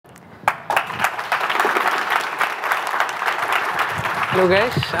Hello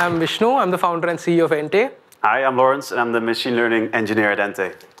guys, I'm Vishnu. I'm the founder and CEO of Ente. Hi, I'm Laurens, and I'm the machine learning engineer at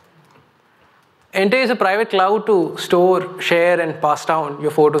Ente. Ente is a private cloud to store, share, and pass down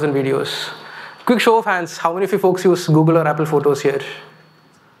your photos and videos. Quick show of hands, how many of you folks use Google or Apple Photos here?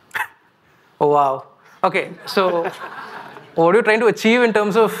 Oh wow. Okay, so what we're trying to achieve in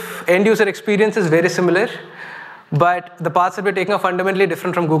terms of end user experience is very similar, but the paths that we're taking are fundamentally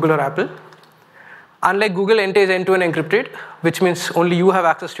different from Google or Apple. Unlike Google, Ente is end-to-end encrypted, which means only you have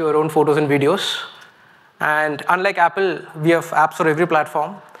access to your own photos and videos. And unlike Apple, we have apps for every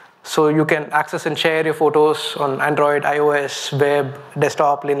platform. So you can access and share your photos on Android, iOS, web,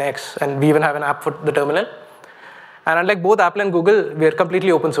 desktop, Linux, and we even have an app for the terminal. And unlike both Apple and Google, we are completely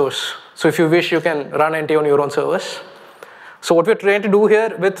open source. So if you wish, you can run Ente on your own servers. So what we're trying to do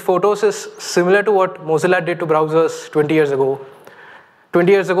here with photos is similar to what Mozilla did to browsers 20 years ago. 20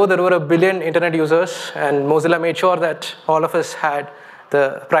 years ago, there were 1 billion internet users, and Mozilla made sure that all of us had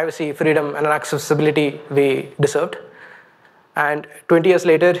the privacy, freedom, and accessibility we deserved. And 20 years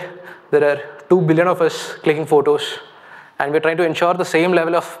later, there are 2 billion of us clicking photos, and we're trying to ensure the same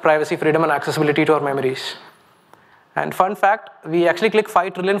level of privacy, freedom, and accessibility to our memories. And fun fact, we actually click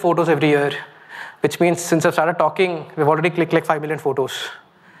 5 trillion photos every year, which means since I've started talking, we've already clicked like 5 million photos.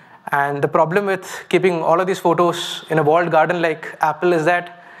 And the problem with keeping all of these photos in a walled garden like Apple is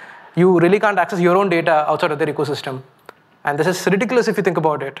that you really can't access your own data outside of their ecosystem. And this is ridiculous if you think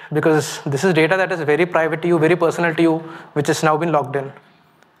about it, because this is data that is very private to you, very personal to you, which has now been logged in.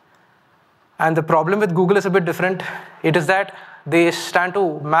 And the problem with Google is a bit different. It is that they stand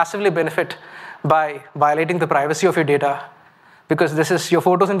to massively benefit by violating the privacy of your data, because this is your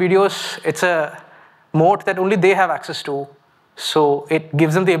photos and videos. It's a moat that only they have access to. So it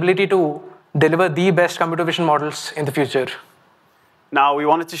gives them the ability to deliver the best computer vision models in the future. Now, we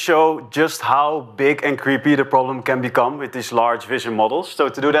wanted to show just how big and creepy the problem can become with these large vision models. So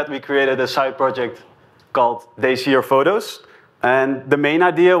to do that, we created a side project called They See Your Photos. And the main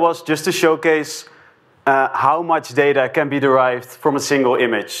idea was just to showcase how much data can be derived from a single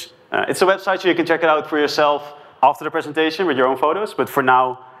image. It's a website, so you can check it out for yourself after the presentation with your own photos. But for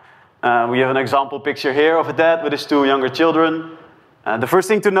now, we have an example picture here of a dad with his 2 younger children. The first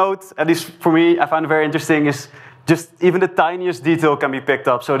thing to note, at least for me, I find it very interesting, is just even the tiniest detail can be picked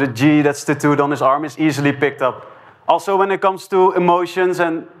up. So the G that's tattooed on his arm is easily picked up. Also, when it comes to emotions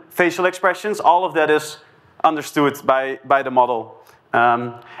and facial expressions, all of that is understood by the model.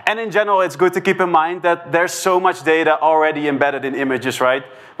 And in general, it's good to keep in mind that there's so much data already embedded in images, right?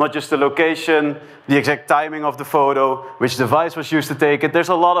 Not just the location, the exact timing of the photo, which device was used to take it. There's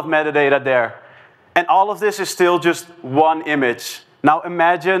a lot of metadata there. And all of this is still just one image. Now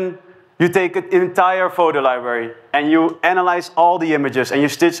imagine you take an entire photo library and you analyze all the images and you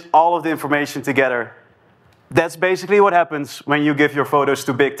stitch all of the information together. That's basically what happens when you give your photos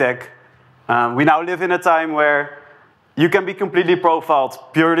to big tech. We now live in a time where you can be completely profiled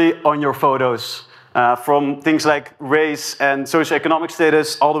purely on your photos, from things like race and socioeconomic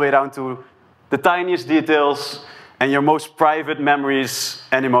status all the way down to the tiniest details and your most private memories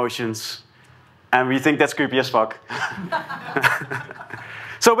and emotions. And we think that's creepy as fuck.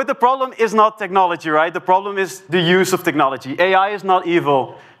 So, but the problem is not technology, right? The problem is the use of technology. AI is not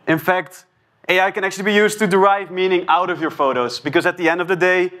evil. In fact, AI can actually be used to derive meaning out of your photos, because at the end of the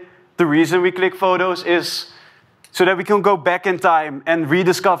day, the reason we click photos is so that we can go back in time and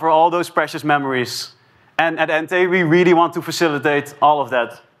rediscover all those precious memories. And at Ente, we really want to facilitate all of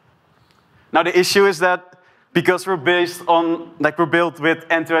that. Now, the issue is that because we're built with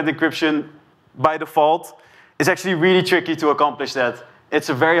end-to-end encryption by default, it's actually really tricky to accomplish that. It's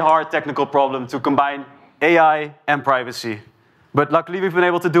a very hard technical problem to combine AI and privacy. But luckily, we've been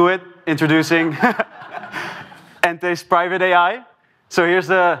able to do it, introducing Ente's private AI. So here's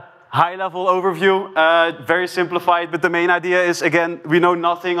the high-level overview, very simplified, but the main idea is, again, we know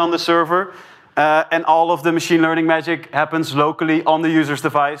nothing on the server, and all of the machine learning magic happens locally on the user's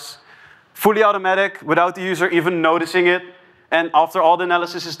device. Fully automatic, without the user even noticing it, and after all the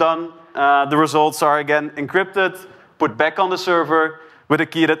analysis is done, the results are, again, encrypted, put back on the server, with a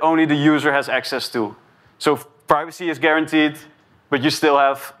key that only the user has access to. So privacy is guaranteed, but you still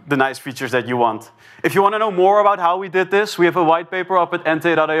have the nice features that you want. If you want to know more about how we did this, we have a white paper up at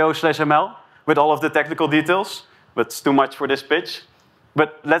ente.io/ml with all of the technical details, but it's too much for this pitch.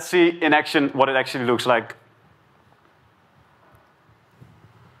 But let's see in action what it actually looks like.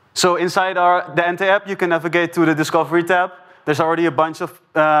 So inside the Ente app, you can navigate to the Discovery tab. There's already a bunch of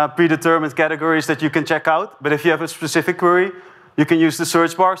predetermined categories that you can check out, but if you have a specific query, you can use the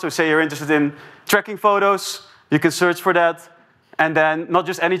search bar. So say you're interested in tracking photos, you can search for that. And then not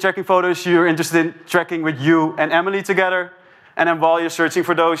just any tracking photos, you're interested in tracking with you and Emily together. And then while you're searching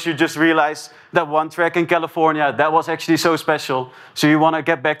for those, you just realize that one track in California, that was actually so special. So you want to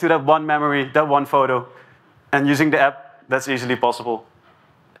get back to that one memory, that one photo. And using the app, that's easily possible.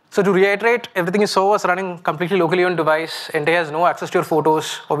 So to reiterate, everything you saw was running completely locally on device. Ente has no access to your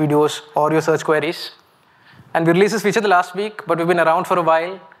photos or videos or your search queries. And we released this feature the last week, but we've been around for a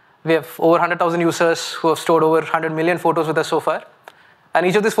while. We have over 100,000 users who have stored over 100 million photos with us so far. And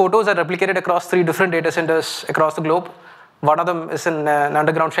each of these photos are replicated across 3 different data centers across the globe. One of them is in an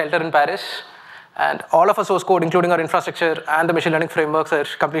underground shelter in Paris. And all of our source code, including our infrastructure and the machine learning frameworks, are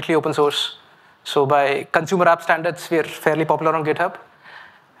completely open source. So by consumer app standards, we are fairly popular on GitHub.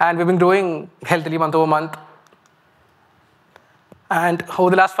 And we've been growing healthily month over month. And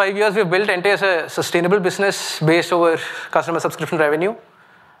over the last 5 years, we've built Ente as a sustainable business based over customer subscription revenue.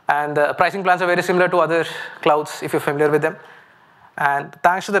 And the pricing plans are very similar to other clouds, if you're familiar with them. And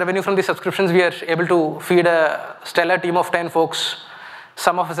thanks to the revenue from these subscriptions, we are able to feed a stellar team of 10 folks.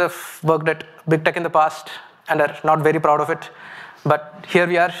 Some of us have worked at big tech in the past and are not very proud of it. But here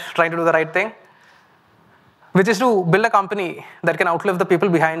we are trying to do the right thing, which is to build a company that can outlive the people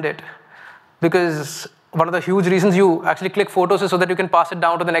behind it. Because one of the huge reasons you actually click photos is so that you can pass it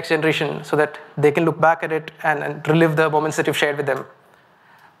down to the next generation, so that they can look back at it and relive the moments that you've shared with them.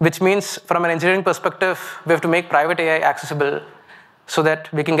 Which means, from an engineering perspective, we have to make private AI accessible so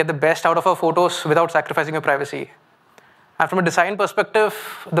that we can get the best out of our photos without sacrificing your privacy. And from a design perspective,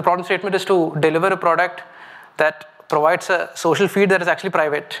 the problem statement is to deliver a product that provides a social feed that is actually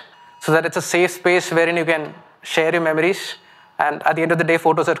private, so that it's a safe space wherein you can share your memories, and at the end of the day,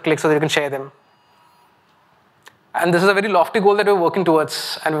 photos are clicked so that you can share them. And this is a very lofty goal that we're working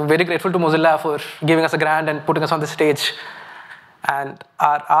towards, and we're very grateful to Mozilla for giving us a grant and putting us on the stage. And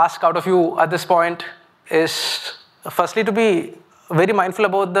our ask out of you at this point is, firstly, to be very mindful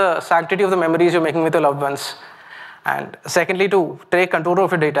about the sanctity of the memories you're making with your loved ones. And secondly, to take control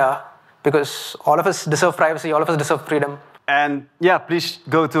of your data, because all of us deserve privacy, all of us deserve freedom. And yeah, please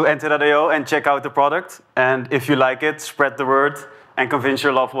go to ente.io and check out the product. And if you like it, spread the word and convince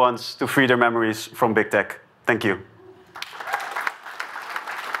your loved ones to free their memories from big tech. Thank you.